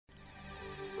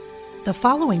The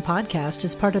following podcast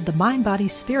is part of the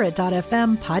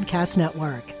MindBodySpirit.fm podcast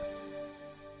network.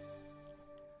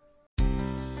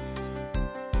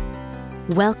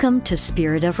 Welcome to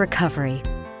Spirit of Recovery,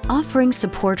 offering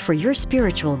support for your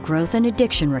spiritual growth and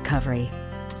addiction recovery.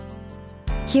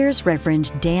 Here's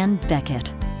Reverend Dan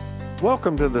Beckett.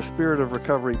 Welcome to the Spirit of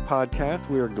Recovery podcast.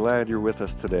 We are glad you're with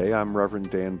us today. I'm Reverend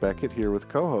Dan Beckett here with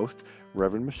co-host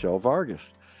Reverend Michelle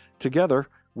Vargas. Together,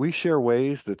 we share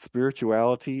ways that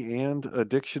spirituality and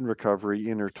addiction recovery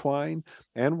intertwine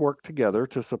and work together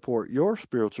to support your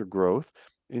spiritual growth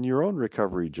in your own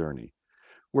recovery journey.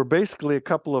 We're basically a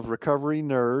couple of recovery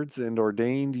nerds and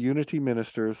ordained unity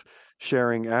ministers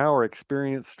sharing our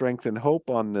experience, strength, and hope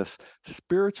on this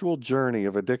spiritual journey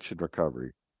of addiction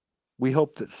recovery. We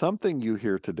hope that something you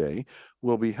hear today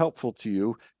will be helpful to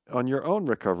you on your own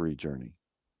recovery journey.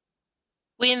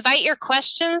 We invite your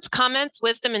questions, comments,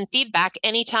 wisdom, and feedback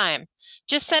anytime.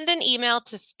 Just send an email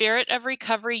to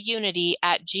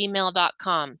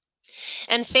spiritofrecoveryunity@gmail.com.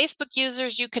 And Facebook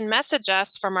users, you can message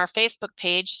us from our Facebook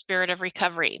page, Spirit of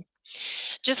Recovery.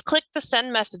 Just click the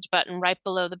send message button right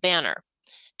below the banner.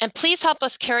 And please help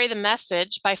us carry the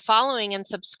message by following and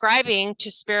subscribing to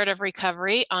Spirit of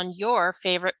Recovery on your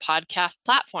favorite podcast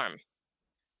platform.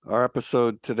 Our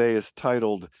episode today is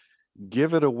titled,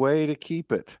 Give It Away to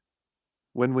Keep It.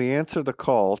 When we answer the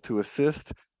call to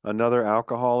assist another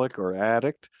alcoholic or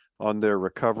addict on their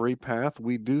recovery path,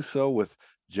 we do so with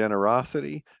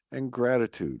generosity and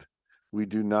gratitude. We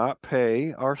do not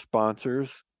pay our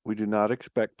sponsors. We do not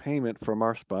expect payment from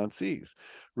our sponsees.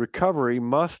 Recovery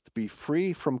must be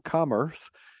free from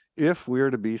commerce if we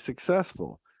are to be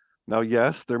successful. Now,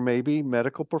 yes, there may be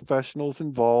medical professionals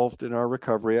involved in our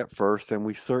recovery at first, and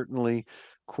we certainly,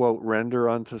 quote, render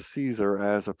unto Caesar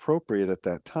as appropriate at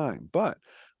that time. But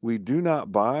we do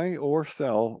not buy or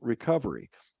sell recovery.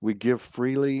 We give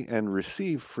freely and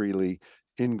receive freely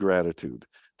in gratitude.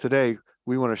 Today,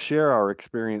 we want to share our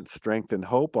experience, strength, and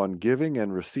hope on giving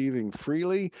and receiving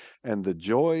freely and the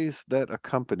joys that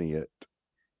accompany it.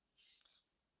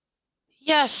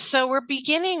 Yes, so we're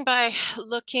beginning by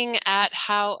looking at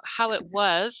how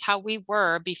we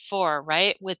were before,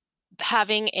 right? With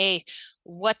having a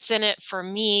what's in it for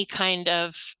me kind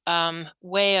of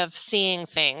way of seeing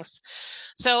things.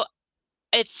 So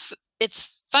it's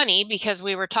funny because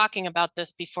we were talking about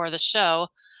this before the show.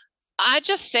 I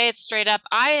just say it straight up.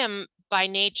 I am by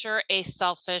nature a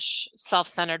selfish,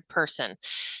 self-centered person.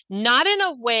 Not in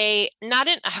a way,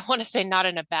 I want to say not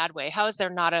in a bad way. How is there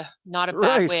not a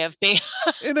bad way of being?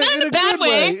 In a good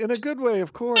way. In a good way,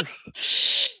 of course.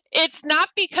 It's not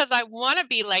because I want to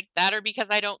be like that or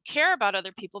because I don't care about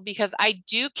other people, because I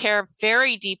do care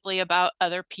very deeply about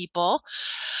other people,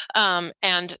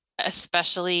 and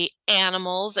especially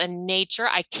animals and nature.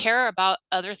 I care about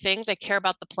other things. I care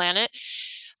about the planet.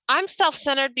 I'm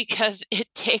self-centered because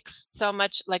it takes so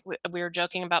much, like we were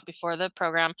joking about before the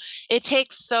program, it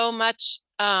takes so much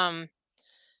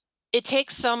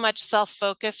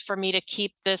self-focus for me to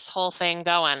keep this whole thing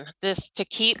going, to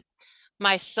keep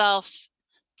myself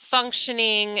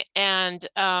functioning and,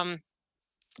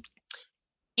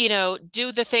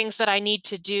 do the things that I need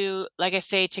to do, like I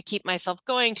say, to keep myself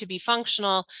going, to be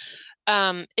functional.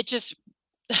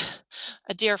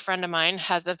 A dear friend of mine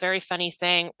has a very funny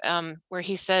saying where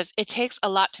he says, it takes a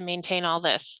lot to maintain all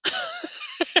this.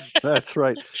 That's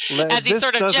right. As he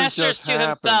sort of gestures to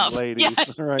himself. Ladies. Yeah,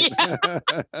 right. yeah.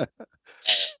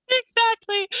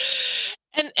 Exactly.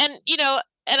 And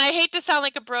I hate to sound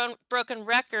like a broken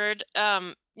record,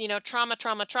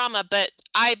 trauma, but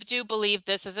I do believe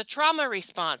this is a trauma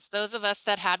response. Those of us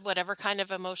that had whatever kind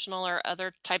of emotional or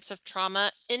other types of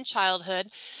trauma in childhood,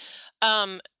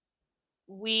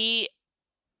 we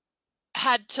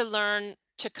had to learn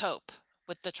to cope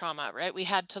with the trauma, right? We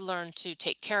had to learn to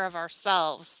take care of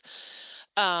ourselves,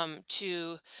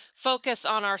 to focus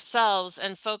on ourselves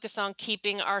and focus on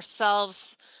keeping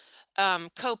ourselves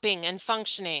coping and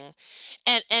functioning.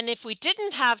 And if we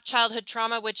didn't have childhood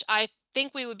trauma, which I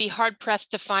think we would be hard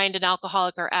pressed to find an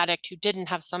alcoholic or addict who didn't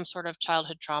have some sort of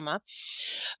childhood trauma,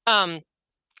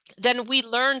 then we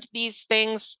learned these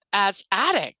things as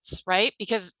addicts, right?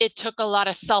 Because it took a lot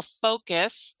of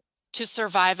self-focus to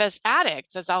survive as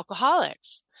addicts, as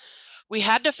alcoholics. We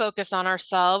had to focus on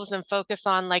ourselves and focus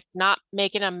on like not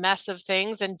making a mess of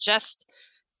things and just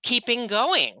keeping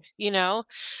going,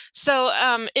 So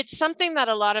it's something that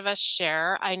a lot of us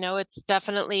share. I know it's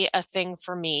definitely a thing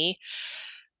for me.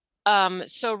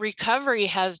 So recovery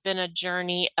has been a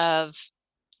journey of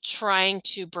trying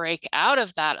to break out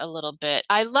of that a little bit.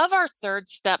 I love our third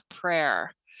step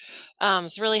prayer.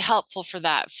 It's really helpful for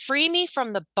that. Free me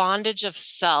from the bondage of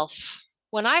self.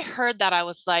 When I heard that, I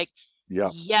was like, Yeah.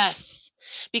 Yes.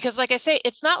 Because like I say,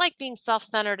 it's not like being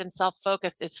self-centered and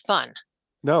self-focused is fun.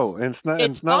 No, and it's not.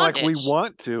 And It's it's not like we bondage.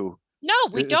 want to. No,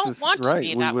 we It's don't just want to right.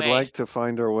 be We that would way. like to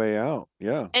find our way out.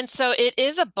 Yeah. And so it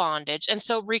is a bondage. And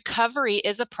so recovery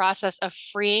is a process of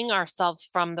freeing ourselves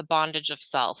from the bondage of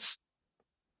self.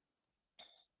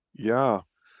 Yeah.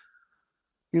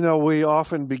 We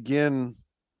often begin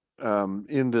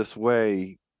in this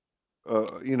way,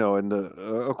 and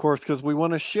of course, because we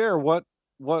want to share what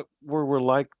we're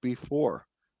like before,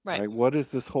 Right. right? What is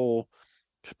this whole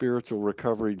spiritual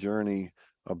recovery journey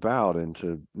about? And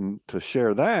to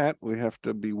share that, we have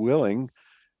to be willing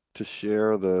to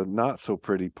share the not so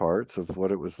pretty parts of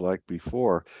what it was like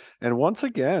before. And once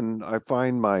again, I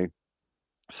find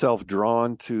myself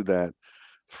drawn to that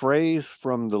phrase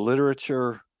from the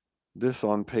literature, this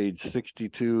on page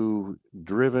 62,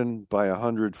 driven by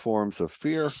 100 forms of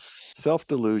fear,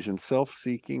 self-delusion,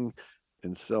 self-seeking,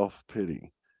 and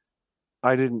self-pity.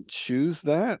 I didn't choose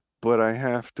that, but I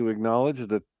have to acknowledge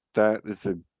that that is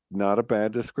not a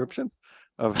bad description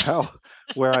of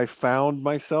where I found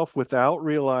myself without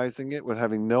realizing it, with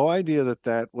having no idea that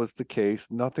that was the case,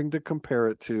 nothing to compare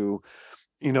it to.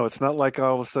 It's not like I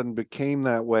all of a sudden became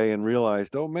that way and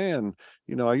realized, oh man,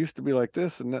 I used to be like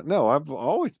this. And that. No, I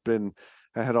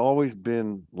had always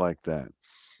been like that.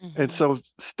 And Mm-hmm. so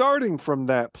starting from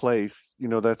that place,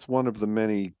 that's one of the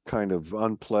many kind of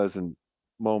unpleasant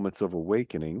moments of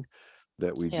awakening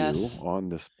that we do Yes. on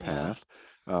this Yeah. path.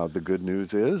 The good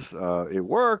news is it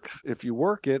works if you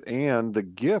work it, and the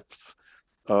gifts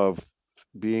of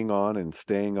being on and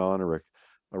staying on a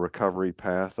recovery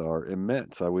path are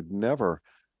immense. I would never,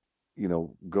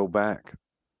 go back.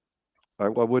 I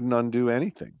wouldn't undo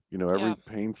anything, every Yeah.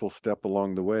 painful step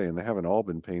along the way. And they haven't all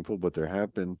been painful, but there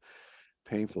have been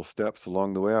painful steps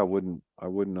along the way. I wouldn't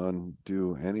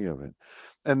undo any of it.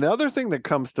 And the other thing that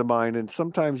comes to mind, and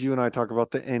sometimes you and I talk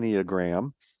about the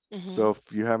Enneagram. Mm-hmm. So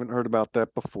if you haven't heard about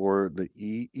that before, the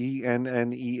ENNEA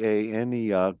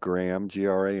Enneagram,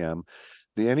 GRAM,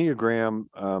 the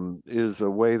Enneagram is a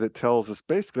way that tells us,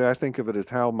 basically, I think of it as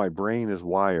how my brain is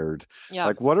wired. Yeah.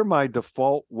 Like, what are my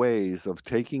default ways of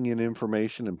taking in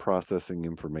information and processing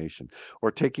information,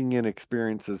 or taking in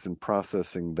experiences and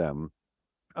processing them?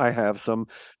 I have some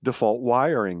default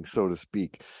wiring, so to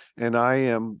speak. And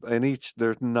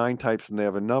there's 9 types and they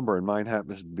have a number, and mine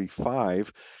happens to be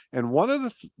 5. And one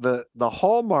of the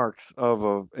hallmarks of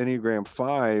a Enneagram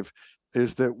 5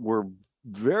 is that we're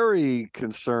very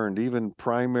concerned, even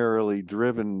primarily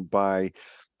driven by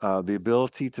the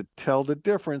ability to tell the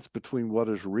difference between what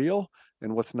is real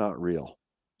and what's not real.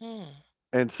 Mm.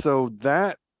 And so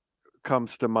that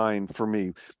comes to mind for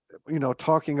me,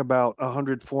 talking about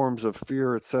 100 forms of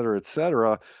fear, et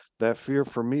cetera, that fear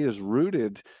for me is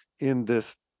rooted in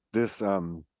this,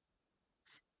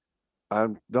 I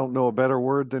don't know a better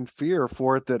word than fear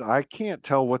for it, that I can't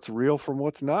tell what's real from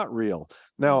what's not real.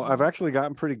 Now, I've actually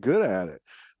gotten pretty good at it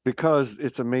because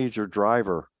it's a major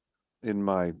driver in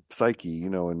my psyche,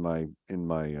 in my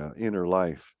inner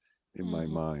life, in my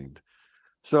mind.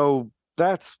 So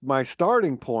that's my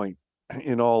starting point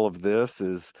in all of this,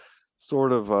 is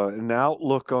sort of an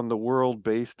outlook on the world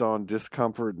based on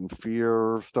discomfort and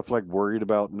fear, stuff like worried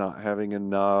about not having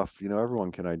enough.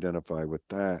 Everyone can identify with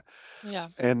that. Yeah.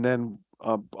 And then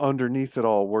underneath it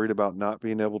all, worried about not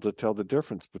being able to tell the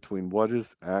difference between what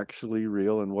is actually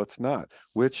real and what's not,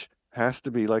 which has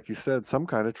to be, like you said, some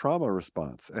kind of trauma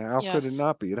response. How could it Yes.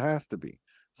 not be? It has to be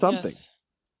something. Yes.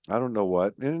 I don't know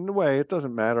what. And in a way, it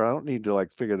doesn't matter. I don't need to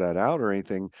figure that out or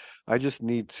anything. I just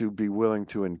need to be willing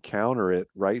to encounter it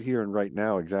right here and right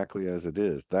now, exactly as it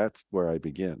is. That's where I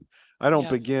begin. I don't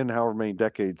begin however many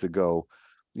decades ago,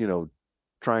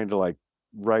 trying to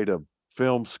write a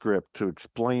film script to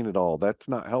explain it all. That's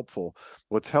not helpful.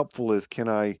 What's helpful is, can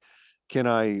I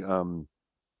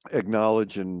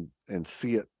acknowledge and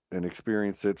see it and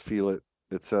experience it, feel it,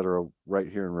 etc., right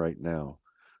here and right now.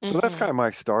 So that's kind of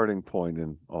my starting point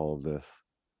in all of this.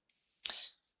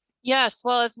 Yes.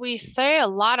 Well, as we say a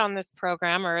lot on this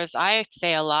program, or as I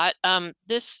say a lot,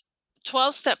 this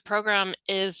 12-step program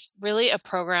is really a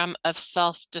program of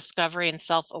self-discovery and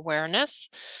self-awareness.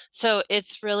 So it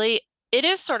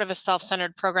is sort of a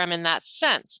self-centered program in that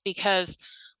sense, because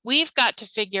we've got to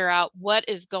figure out what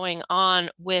is going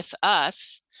on with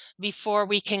us before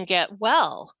we can get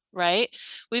well, right?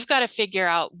 We've got to figure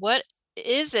out, what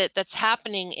is it that's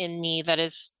happening in me that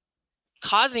is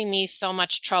causing me so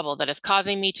much trouble, that is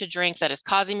causing me to drink, that is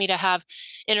causing me to have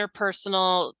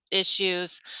interpersonal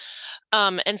issues.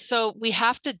 And so we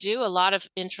have to do a lot of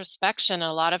introspection,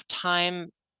 a lot of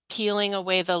time peeling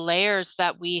away the layers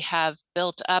that we have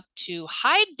built up to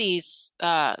hide these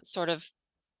sort of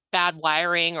bad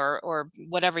wiring or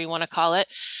whatever you want to call it,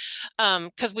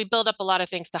 because we build up a lot of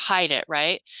things to hide it,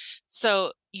 right?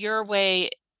 So your way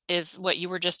is what you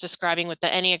were just describing with the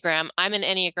Enneagram. I'm an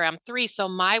Enneagram 3, so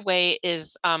my way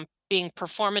is being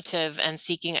performative and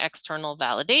seeking external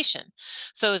validation.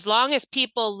 So as long as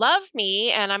people love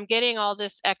me and I'm getting all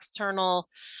this external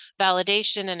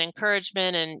validation and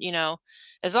encouragement, and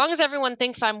as long as everyone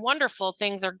thinks I'm wonderful,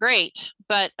 things are great.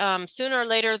 But sooner or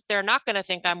later, they're not going to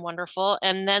think I'm wonderful,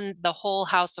 and then the whole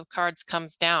house of cards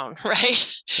comes down, right?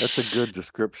 That's a good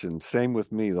description. Same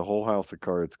with me. The whole house of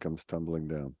cards comes tumbling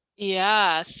down.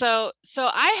 Yeah. So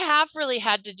I have really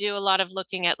had to do a lot of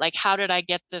looking at, like, how did I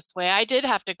get this way? I did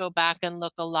have to go back and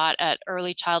look a lot at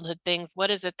early childhood things. What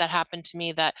is it that happened to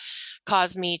me that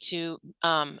caused me to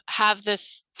have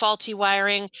this faulty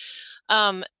wiring?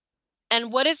 And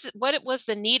what it was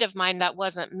the need of mine that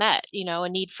wasn't met, a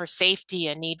need for safety,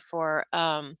 a need for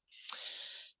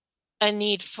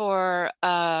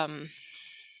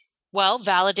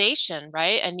validation,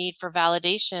 right? A need for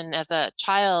validation as a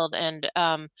child. And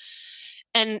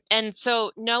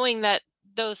so knowing that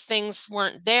those things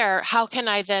weren't there, how can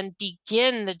I then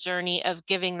begin the journey of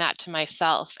giving that to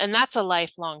myself? And that's a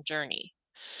lifelong journey.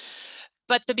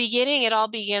 But the beginning, it all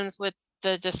begins with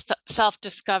the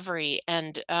self-discovery.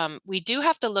 And we do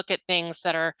have to look at things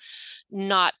that are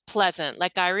not pleasant.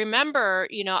 Like I remember,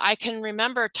 I can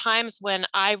remember times when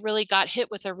I really got hit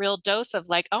with a real dose of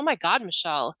like, oh my God,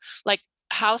 Michelle, like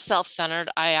how self-centered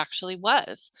I actually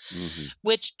was,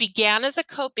 which began as a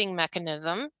coping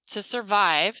mechanism to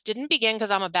survive. Didn't begin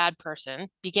because I'm a bad person,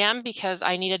 began because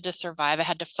I needed to survive. I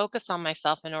had to focus on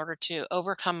myself in order to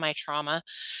overcome my trauma,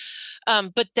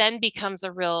 but then becomes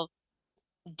a real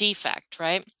defect,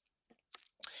 right?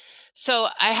 So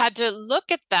I had to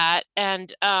look at that,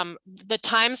 and the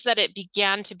times that it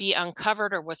began to be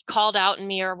uncovered or was called out in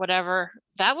me or whatever,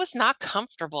 that was not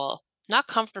comfortable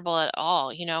at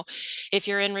all. If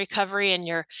you're in recovery and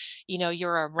you're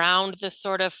around the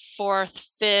sort of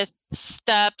 4th, 5th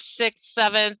step, 6th,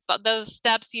 7th, those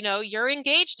steps, you're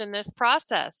engaged in this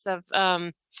process of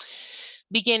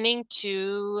beginning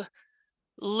to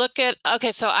look at,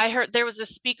 okay, so I heard there was a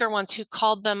speaker once who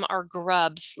called them our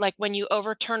grubs, like when you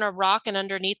overturn a rock and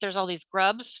underneath there's all these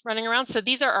grubs running around. So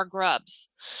these are our grubs.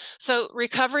 So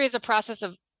recovery is a process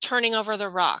of turning over the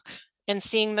rock and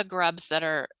seeing the grubs that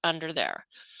are under there.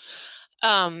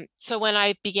 So when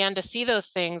I began to see those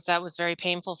things, that was very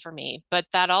painful for me, but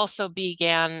that also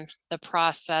began the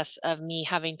process of me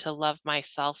having to love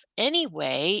myself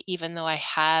anyway, even though I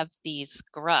have these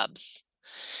grubs.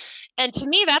 And to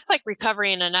me, that's like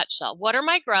recovery in a nutshell. What are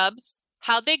my grubs?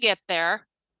 How'd they get there?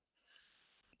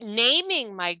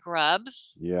 Naming my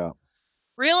grubs. Yeah.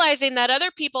 Realizing that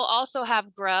other people also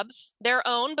have grubs, their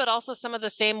own, but also some of the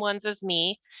same ones as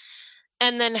me.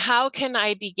 And then how can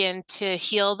I begin to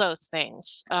heal those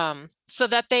things so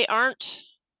that they aren't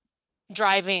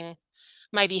driving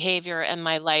my behavior and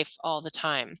my life all the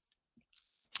time?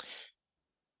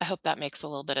 I hope that makes a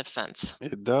little bit of sense.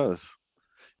 It does.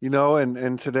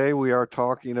 And today we are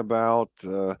talking about,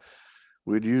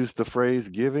 we'd use the phrase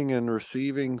giving and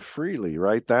receiving freely,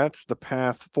 right? That's the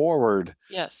path forward.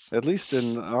 Yes. At least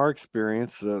in our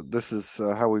experience, this is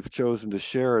how we've chosen to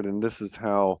share it, and this is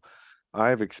how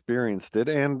I've experienced it.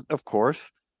 And of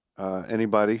course,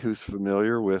 anybody who's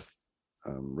familiar with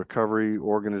recovery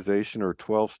organization or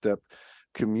 12-step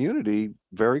community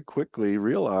very quickly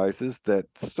realizes that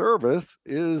service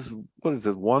is,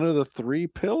 one of the 3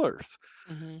 pillars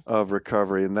of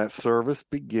recovery. And that service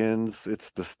begins,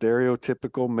 it's the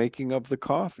stereotypical making of the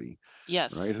coffee.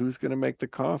 Yes. Right? Who's going to make the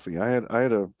coffee? I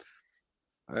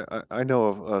know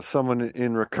of someone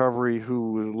in recovery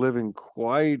who was living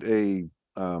quite a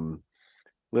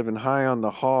living high on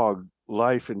the hog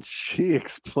life, and she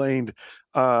explained,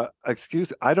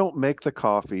 excuse, I don't make the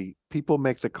coffee, people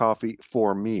make the coffee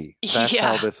for me. That's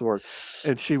how this works.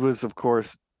 And she was, of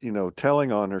course,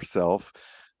 telling on herself,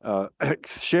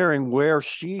 sharing where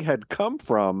she had come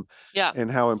from,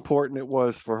 and how important it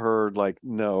was for her. Like,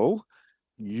 no,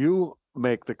 you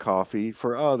make the coffee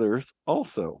for others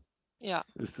also. Yeah,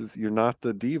 you're not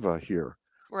the diva here,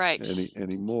 right?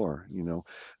 Anymore.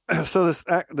 So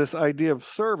this idea of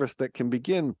service that can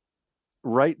begin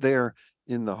right there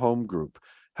in the home group.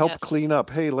 Help clean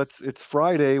up. Hey, it's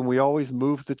Friday, and we always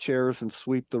move the chairs and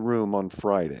sweep the room on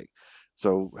Friday.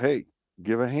 So, hey,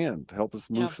 give a hand, help us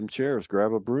move some chairs,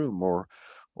 grab a broom, or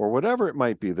whatever it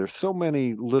might be. There's so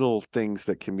many little things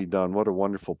that can be done. What a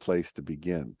wonderful place to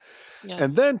begin.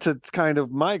 And then to kind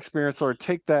of my experience, or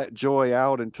take that joy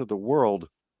out into the world.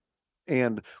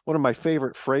 And one of my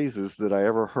favorite phrases that I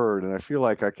ever heard, and I feel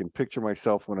like I can picture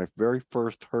myself when I very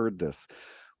first heard this,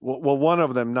 well, one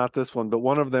of them, not this one, but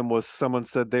one of them was someone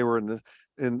said they were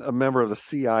in a member of the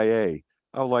CIA.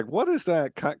 I was like, what is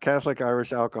that? Catholic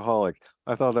Irish alcoholic.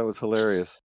 I thought that was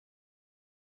hilarious.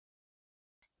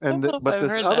 I don't know if But I've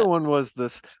this heard other that. one was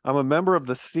this, I'm a member of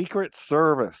the Secret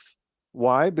Service.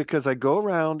 Why? Because I go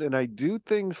around and I do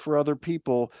things for other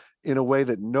people in a way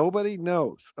that nobody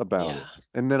knows about Yeah. it.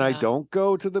 And then I Yeah. don't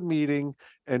go to the meeting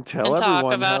and tell And talk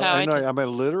everyone about how how I I know.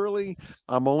 did.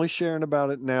 I'm only sharing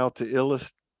about it now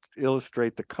to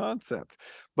illustrate the concept.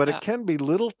 But it Yeah. can be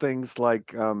little things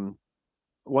like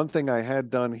one thing I had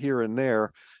done here and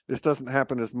there. This doesn't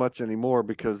happen as much anymore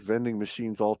because vending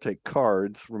machines all take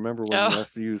cards. Remember when you Oh,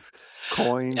 have to use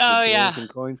coins or oh bills yeah. and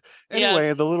coins? Anyway,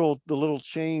 Yes. the little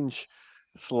change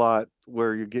slot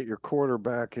where you get your quarter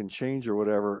back and change or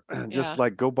whatever, just Yeah.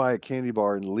 like go buy a candy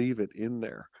bar and leave it in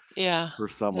there Yeah. for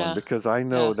someone, Yeah. because I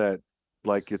know Yeah. that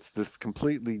like it's this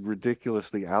completely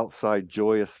ridiculously outside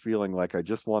joyous feeling like I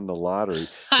just won the lottery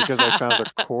because I found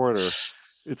a quarter.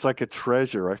 It's like a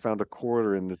treasure. I found a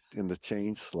quarter in the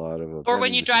change slot of a Or when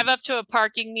vending you drive machine. up to a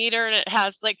parking meter and it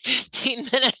has like 15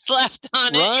 minutes left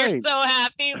on it, you're Right. so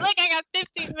happy. Like, I got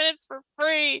 15 minutes for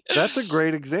free. That's a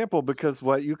great example because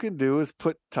what you can do is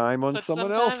put time on Put someone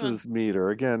some time in. else's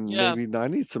meter. Again, Yeah. maybe I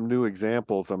need some new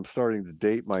examples. I'm starting to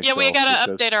date Yeah, we myself got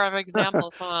to update our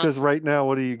examples, huh? because right now,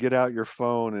 what do you get out your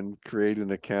phone and create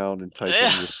an account and type in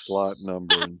Yeah. your slot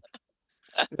number? And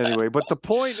anyway, but the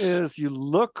point is you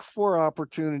look for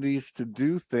opportunities to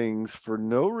do things for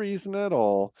no reason at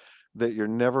all that you're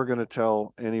never going to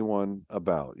tell anyone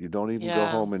about. You don't even go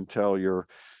Yeah. home and tell your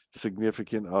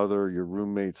significant other, your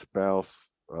roommate, spouse,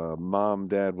 mom,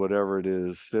 dad, whatever it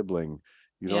is, sibling.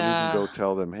 You don't even Yeah. go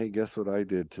tell them, hey, guess what I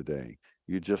did today?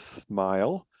 You just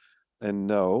smile and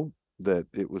know that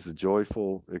it was a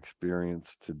joyful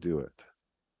experience to do it.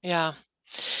 Yeah.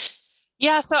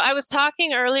 Yeah, so I was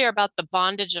talking earlier about the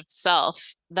bondage of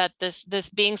self, that this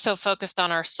being so focused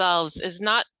on ourselves is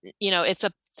not, it's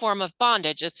a form of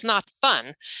bondage. It's not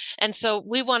fun. And so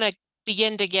we want to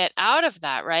begin to get out of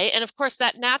that, right? And of course,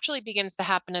 that naturally begins to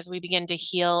happen as we begin to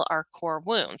heal our core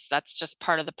wounds. That's just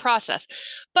part of the process.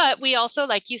 But we also,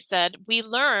 like you said, we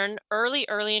learn early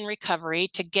in recovery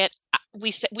to get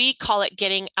we call it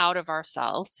getting out of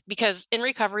ourselves, because in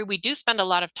recovery we do spend a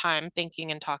lot of time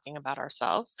thinking and talking about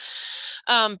ourselves,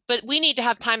 but we need to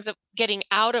have times of getting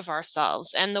out of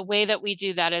ourselves, and the way that we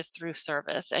do that is through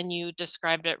service. And you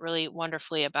described it really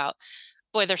wonderfully about,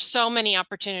 boy, there's so many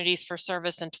opportunities for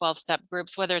service in 12-step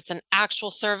groups, whether it's an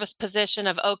actual service position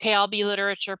of, okay, I'll be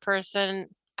literature person.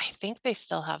 I think they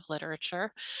still have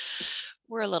literature.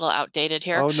 We're a little outdated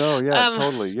here. Oh, no. Yeah, um,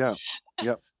 totally. Yeah.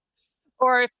 Yep.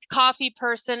 or coffee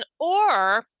person,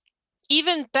 or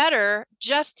even better,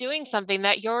 just doing something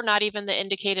that you're not even the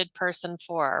indicated person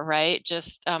for, right?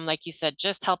 Just like you said,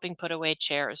 just helping put away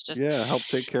chairs, just, Yeah. Help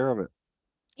take care of it.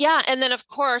 yeah. And then of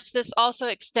course, this also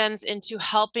extends into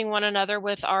helping one another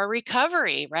with our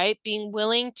recovery, right? Being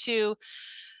willing to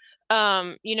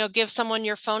give someone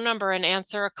your phone number and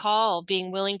answer a call, being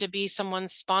willing to be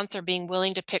someone's sponsor, being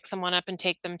willing to pick someone up and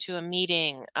take them to a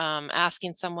meeting,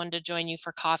 asking someone to join you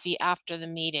for coffee after the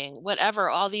meeting, whatever,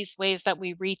 all these ways that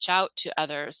we reach out to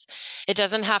others. It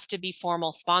doesn't have to be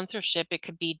formal sponsorship. It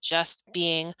could be just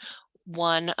being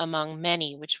one among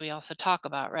many, which we also talk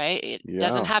about, right? It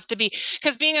doesn't Yeah. have to be,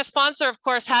 because being a sponsor, of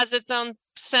course, has its own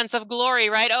sense of glory,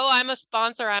 right? Oh, I'm a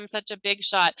sponsor, I'm such a big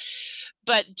shot.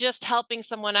 But just helping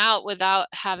someone out without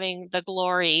having the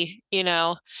glory.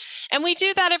 And we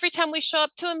do that every time we show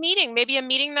up to a meeting, maybe a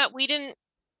meeting that we didn't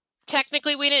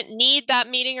need that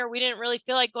meeting, or we didn't really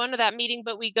feel like going to that meeting,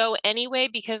 but we go anyway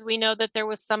because we know that there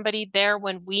was somebody there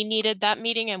when we needed that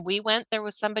meeting, and we went, there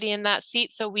was somebody in that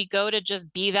seat. So we go to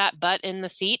just be that butt in the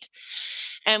seat.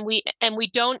 And we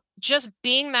don't, just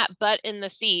being that butt in the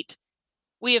seat,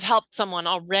 we have helped someone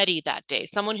already that day,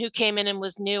 someone who came in and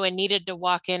was new and needed to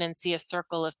walk in and see a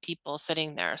circle of people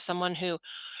sitting there, someone who,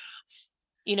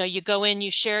 you go in, you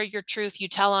share your truth, you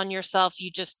tell on yourself, you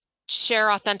just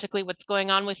share authentically what's going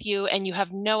on with you, and you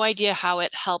have no idea how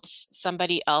it helps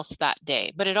somebody else that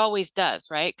day, but it always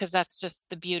does, right? Because that's just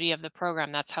the beauty of the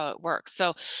program. That's how it works.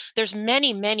 So there's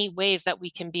many, many ways that we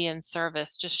can be in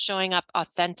service, just showing up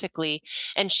authentically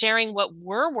and sharing what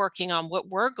we're working on, what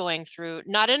we're going through,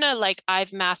 not in a like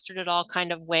I've mastered it all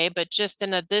kind of way, but just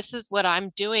in a, this is what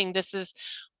I'm doing, this is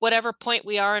whatever point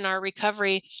we are in our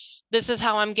recovery, this is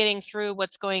how I'm getting through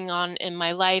what's going on in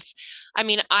my life. I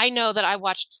mean, I know that I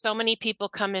watched so many people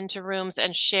come into rooms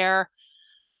and share,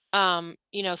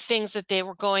 things that they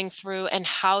were going through and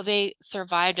how they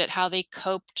survived it, how they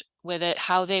coped with it,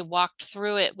 how they walked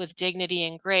through it with dignity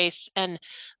and grace. And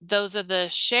those are the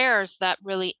shares that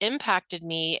really impacted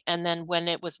me. And then when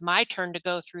it was my turn to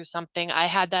go through something, I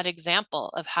had that example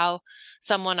of how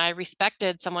someone I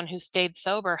respected, someone who stayed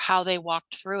sober, how they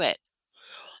walked through it.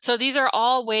 So these are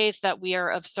all ways that we are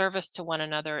of service to one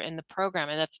another in the program.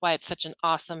 And that's why it's such an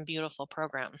awesome, beautiful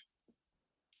program.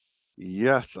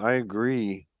 Yes, I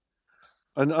agree.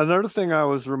 Another thing I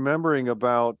was remembering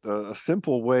about a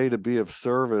simple way to be of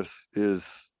service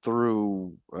is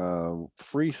through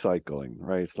free cycling,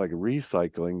 right? It's like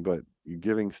recycling, but you're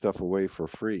giving stuff away for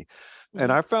free.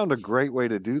 And I found a great way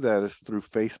to do that is through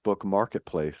Facebook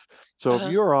Marketplace. So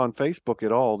if you're on Facebook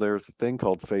at all, there's a thing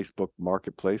called Facebook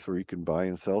Marketplace where you can buy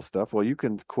and sell stuff. Well, you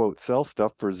can quote sell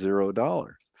stuff for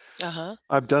 $0.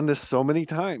 I've done this so many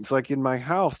times. Like in my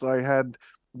house, I had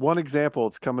one example.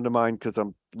 It's coming to mind because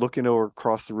I'm looking over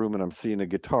across the room and I'm seeing a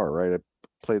guitar, right? I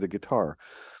play the guitar.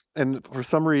 And for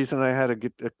some reason, I had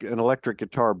an electric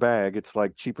guitar bag. It's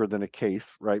like cheaper than a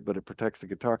case, right? But it protects the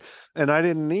guitar. And I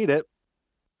didn't need it.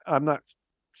 I'm not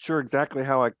sure exactly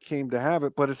how I came to have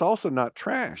it, but it's also not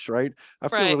trash, right? I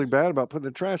feel really bad about putting it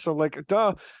in trash. So I'm like,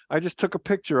 duh, I just took a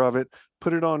picture of it,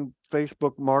 put it on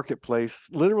Facebook Marketplace,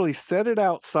 literally set it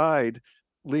outside,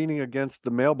 leaning against the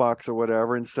mailbox or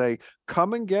whatever, and say,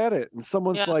 come and get it. And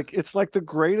someone's like, it's like the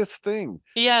greatest thing.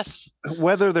 Yes.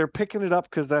 Whether they're picking it up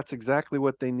because that's exactly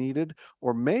what they needed,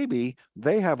 or maybe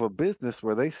they have a business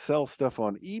where they sell stuff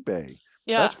on eBay.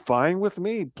 That's fine with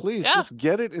me. Please just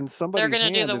get it in somebody's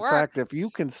hand. In fact, if you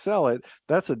can sell it,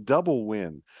 that's a double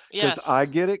win. Because I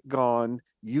get it gone,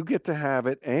 you get to have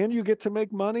it, and you get to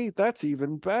make money. That's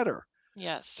even better.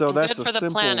 Yes. So and that's good a for the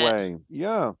simple planet. way.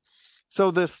 Yeah.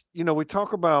 So this, we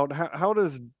talk about how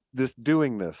does this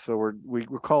doing this? So we're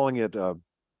calling it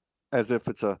as if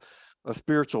it's a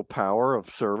spiritual power of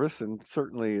service, and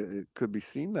certainly it could be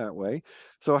seen that way.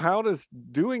 So how does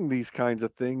doing these kinds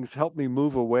of things help me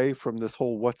move away from this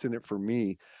whole what's in it for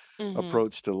me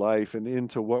approach to life and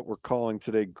into what we're calling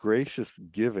today gracious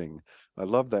giving? I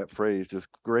love that phrase, just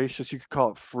gracious. You could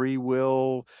call it free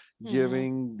will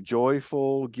giving,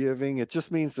 joyful giving. It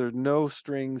just means there's no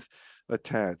strings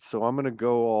attached. So I'm going to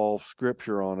go all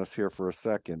scripture on us here for a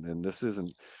second. And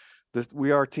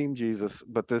we are Team Jesus,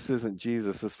 but this isn't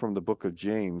Jesus. This is from the book of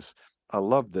James. I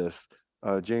love this.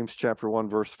 James chapter 1,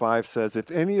 verse 5 says, if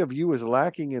any of you is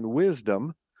lacking in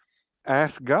wisdom,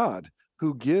 ask God,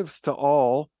 who gives to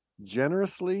all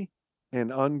generously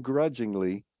and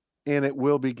ungrudgingly, and it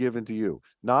will be given to you.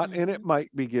 Not and it might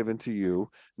be given to you.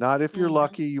 Not if you're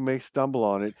lucky, you may stumble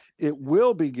on it. It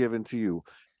will be given to you.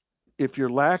 If you're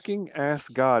lacking,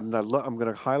 ask God. And I'm going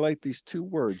to highlight these two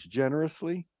words,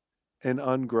 generously and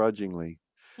ungrudgingly.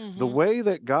 The way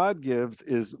that God gives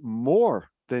is more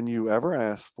than you ever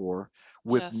asked for,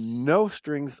 with no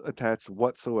strings attached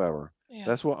whatsoever.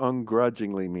 That's what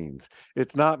ungrudgingly means.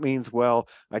 It's not means, well,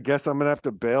 I guess I'm going to have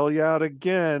to bail you out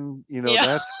again.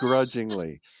 That's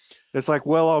grudgingly. It's like,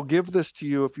 well, I'll give this to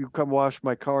you if you come wash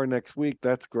my car next week.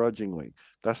 That's grudgingly.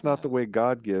 That's not the way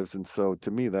God gives. And so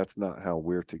to me, that's not how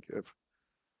we're to give.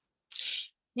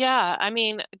 Yeah, I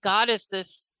mean, God is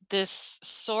this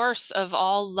source of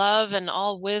all love and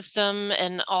all wisdom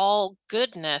and all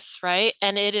goodness, right?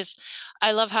 And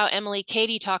I love how Emily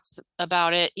Cady talks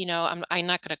about it. I'm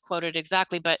not going to quote it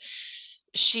exactly, but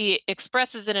she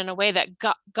expresses it in a way that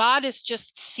God is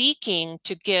just seeking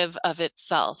to give of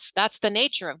itself. That's the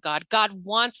nature of God. God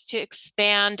wants to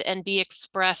expand and be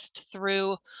expressed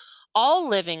through all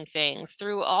living things,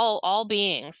 through all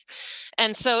beings.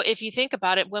 And so if you think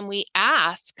about it, when we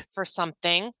ask for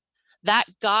something, that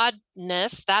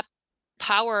godness, that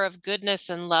power of goodness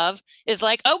and love is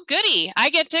like, oh, goody, I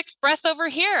get to express over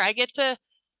here. I get to,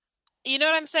 you know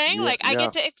what I'm saying? I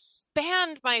get to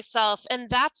expand myself, and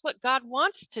that's what God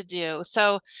wants to do.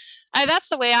 So that's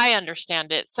the way I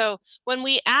understand it. So when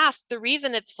we ask, the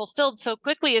reason it's fulfilled so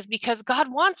quickly is because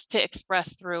God wants to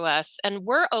express through us, and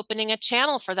we're opening a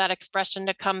channel for that expression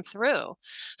to come through.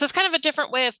 So it's kind of a different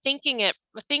way of thinking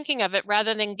of it.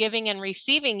 Rather than giving and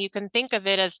receiving, you can think of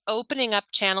it as opening up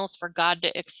channels for God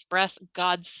to express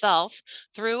God's self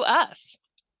through us.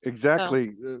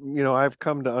 Exactly. So, I've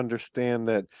come to understand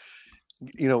that,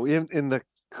 in the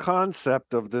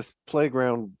concept of this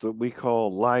playground that we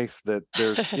call life, that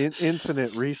there's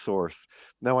infinite resource.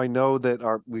 Now I know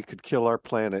that we could kill our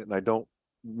planet, and I don't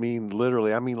mean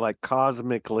literally, I mean like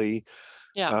cosmically.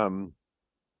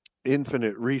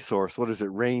 Infinite resource. What is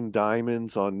it? Rain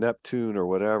diamonds on Neptune or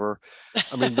whatever.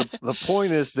 I mean, the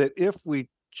point is that if we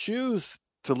choose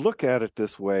to look at it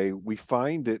this way, we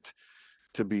find it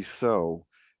to be so.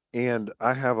 And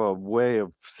I have a way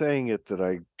of saying it that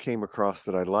I came across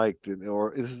that I liked,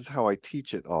 or this is how I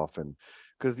teach it often.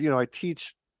 Because, I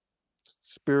teach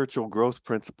spiritual growth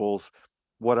principles,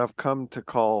 what I've come to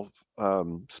call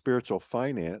spiritual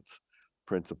finance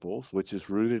principles, which is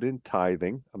rooted in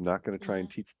tithing. I'm not going to try and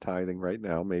teach tithing right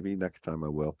now. Maybe next time I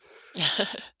will.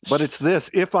 But it's this: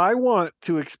 if I want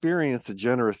to experience a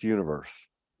generous universe,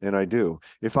 and I do,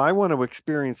 if I want to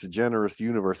experience a generous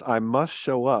universe, I must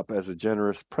show up as a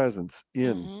generous presence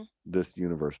in this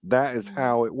universe. That is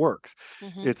how it works.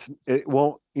 It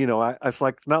won't,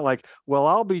 it's not like, well,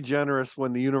 I'll be generous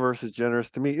when the universe is generous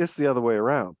to me. It's the other way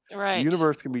around. Right. The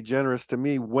universe can be generous to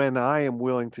me when I am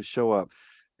willing to show up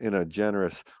in a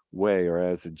generous way, or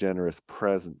as a generous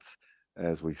presence,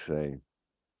 as we say.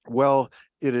 Well,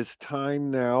 it is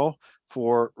time now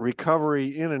for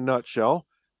recovery in a nutshell.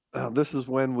 This is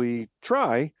when we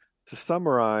try to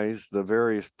summarize the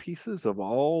various pieces of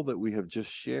all that we have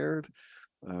just shared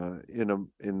in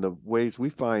the ways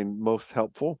we find most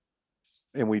helpful.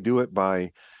 And we do it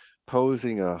by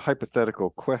posing a hypothetical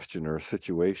question or a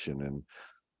situation.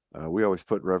 And we always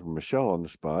put Reverend Michelle on the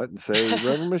spot and say,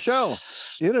 Reverend Michelle,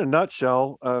 in a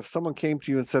nutshell, if someone came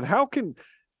to you and said, how can,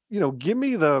 give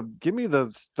me the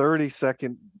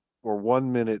 30-second or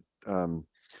 1 minute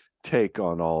take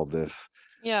on all of this.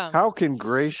 Yeah. How can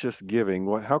gracious giving,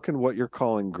 how can what you're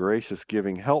calling gracious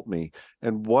giving help me?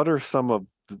 And what are some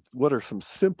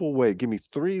simple ways? Give me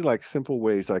 3 simple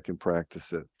ways I can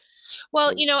practice it.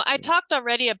 Well, I talked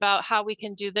already about how we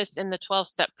can do this in the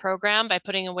 12-step program by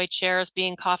putting away chairs,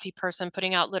 being coffee person,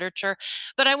 putting out literature.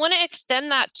 But I want to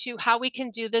extend that to how we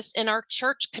can do this in our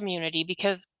church community,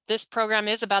 because this program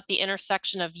is about the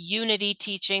intersection of unity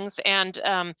teachings and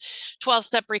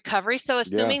 12-step recovery. So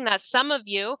assuming that some of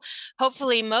you,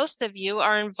 hopefully most of you,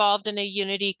 are involved in a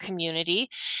unity community.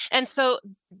 And so,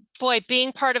 boy,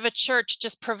 being part of a church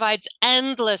just provides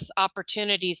endless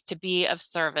opportunities to be of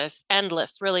service.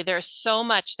 Endless, really. There's so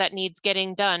much that needs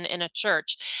getting done in a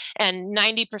church, and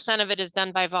 90% of it is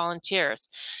done by volunteers.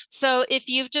 So if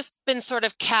you've just been sort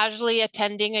of casually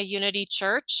attending a unity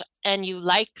church and you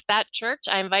like that church,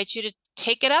 I invite you to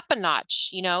take it up a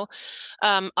notch,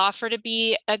 offer to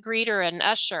be a greeter and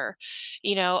usher,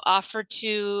 offer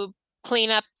to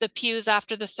clean up the pews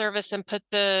after the service and put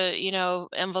the,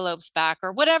 envelopes back,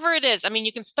 or whatever it is. I mean,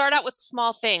 you can start out with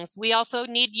small things. We also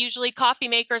need usually coffee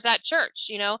makers at church.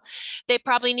 They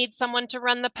probably need someone to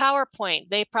run the PowerPoint.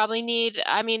 They probably need,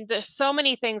 there's so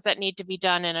many things that need to be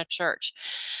done in a church.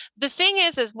 The thing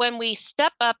is when we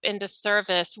step up into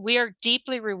service, we are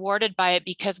deeply rewarded by it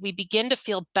because we begin to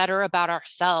feel better about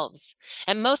ourselves.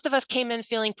 And most of us came in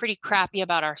feeling pretty crappy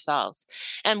about ourselves.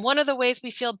 And one of the ways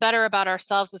we feel better about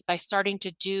ourselves is by starting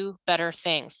to do better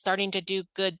things, starting to do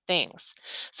good things.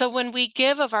 So when we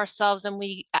give of ourselves and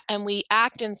we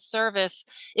act in service,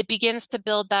 it begins to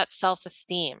build that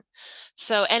self-esteem.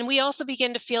 So, and we also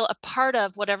begin to feel a part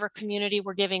of whatever community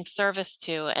we're giving service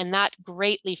to, and that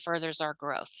greatly furthers our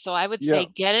growth. So I would say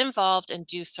get involved and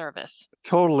do service.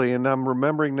 Totally. And I'm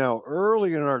remembering now,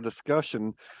 early in our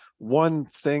discussion, one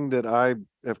thing that I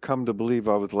have come to believe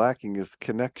I was lacking is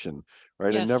connection,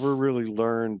 right? Yes. I never really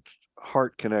learned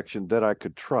heart connection that I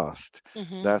could trust.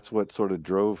 That's what sort of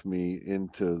drove me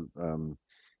into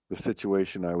the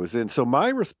situation I was in. So my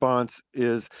response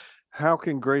is, how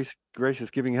can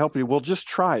gracious giving help you? Well, just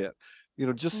try it.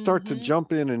 Just start to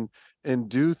jump in and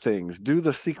do things. Do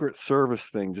the Secret Service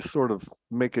thing. Just sort of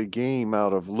make a game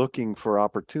out of looking for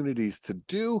opportunities to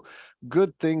do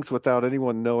good things without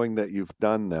anyone knowing that you've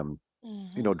done them.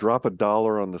 Drop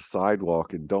 $1 on the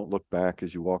sidewalk and don't look back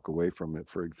as you walk away from it,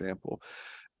 for example.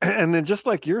 And then, just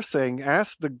like you're saying,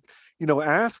 ask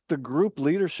the group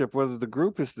leadership, whether the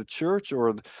group is the church or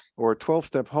a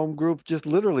 12-step home group, just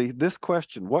literally this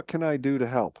question: what can I do to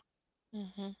help?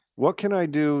 What can I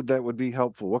do that would be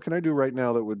helpful? What can I do right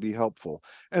now that would be helpful?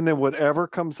 And then whatever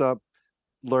comes up,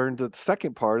 the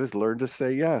second part is learn to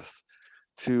say yes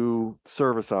to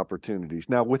service opportunities.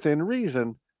 Now, within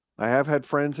reason. I have had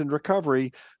friends in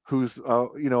recovery who's,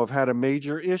 have had a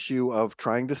major issue of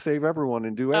trying to save everyone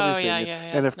and do everything.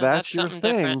 And if that's your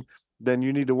thing, then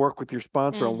you need to work with your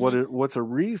sponsor on what's a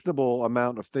reasonable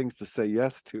amount of things to say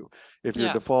yes to. If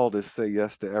your default is say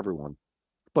yes to everyone.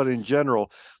 But in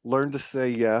general, learn to say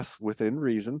yes within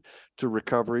reason to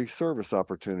recovery service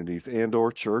opportunities and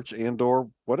or church and or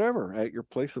whatever at your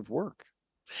place of work.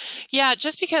 Yeah,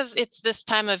 just because it's this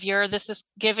time of year,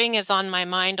 giving is on my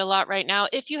mind a lot right now.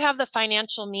 If you have the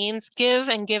financial means, give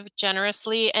and give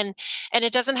generously. And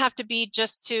it doesn't have to be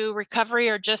just to recovery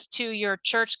or just to your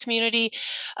church community.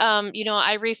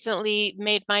 I recently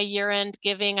made my year-end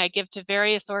giving. I give to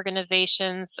various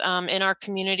organizations in our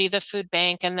community, the food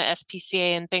bank and the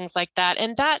SPCA and things like that.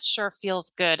 And that sure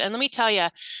feels good. And let me tell you,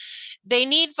 they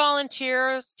need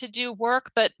volunteers to do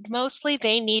work, but mostly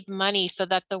they need money so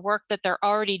that the work that they're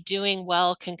already doing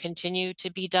well can continue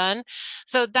to be done.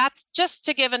 So that's just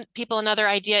to give people another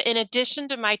idea. In addition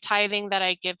to my tithing that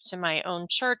I give to my own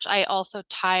church, I also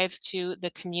tithe to the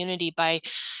community by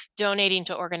donating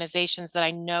to organizations that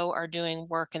I know are doing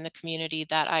work in the community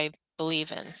that I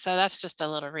believe in. So that's just a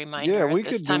little reminder at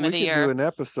this time of the year. We could do an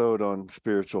episode on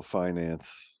spiritual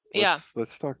finance. Yeah.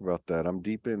 Let's talk about that. I'm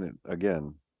deep in it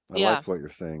again. I like what you're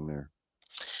saying there.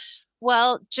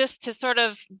 Well, just to sort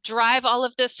of drive all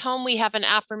of this home, we have an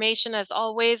affirmation as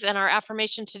always. And our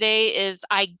affirmation today is,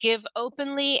 I give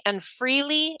openly and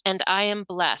freely, and I am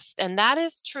blessed. And that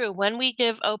is true. When we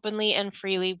give openly and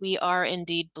freely, we are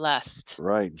indeed blessed.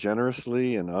 Right.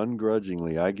 Generously and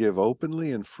ungrudgingly. I give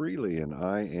openly and freely, and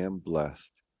I am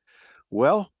blessed.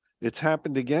 Well, it's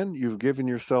happened again. You've given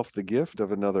yourself the gift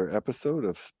of another episode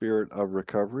of Spirit of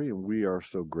Recovery, and we are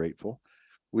so grateful.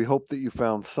 We hope that you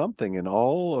found something in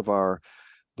all of our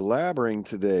blabbering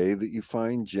today that you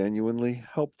find genuinely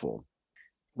helpful.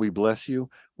 We bless you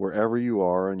wherever you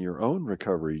are on your own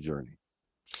recovery journey.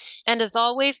 And as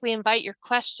always, we invite your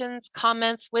questions,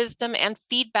 comments, wisdom, and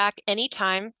feedback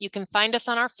anytime. You can find us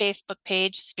on our Facebook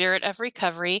page, Spirit of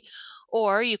Recovery,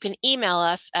 or you can email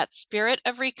us at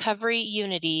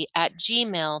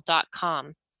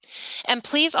spiritofrecoveryunity@gmail.com. And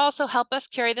please also help us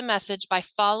carry the message by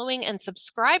following and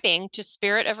subscribing to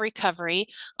Spirit of Recovery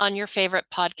on your favorite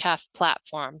podcast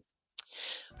platform.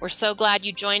 We're so glad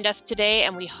you joined us today,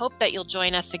 and we hope that you'll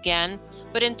join us again.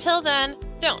 But until then,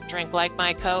 don't drink like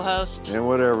my co-host. And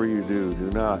whatever you do, do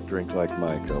not drink like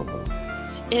my co-host.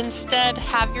 Instead,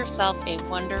 have yourself a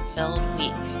wonder-filled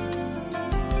week.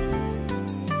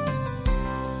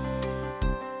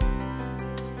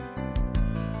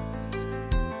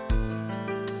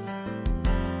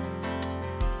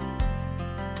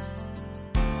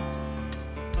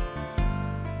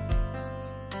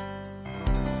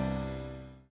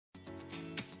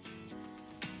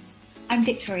 I'm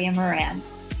Victoria Moran.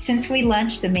 Since we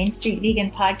launched the Main Street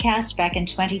Vegan podcast back in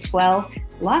 2012,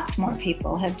 lots more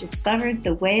people have discovered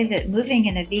the way that moving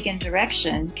in a vegan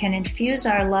direction can infuse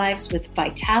our lives with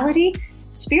vitality,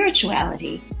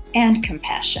 spirituality, and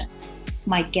compassion.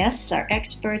 My guests are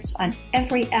experts on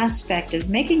every aspect of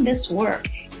making this work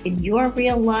in your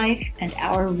real life and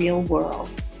our real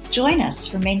world. Join us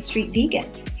for Main Street Vegan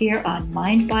here on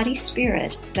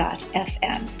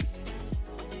mindbodyspirit.fm.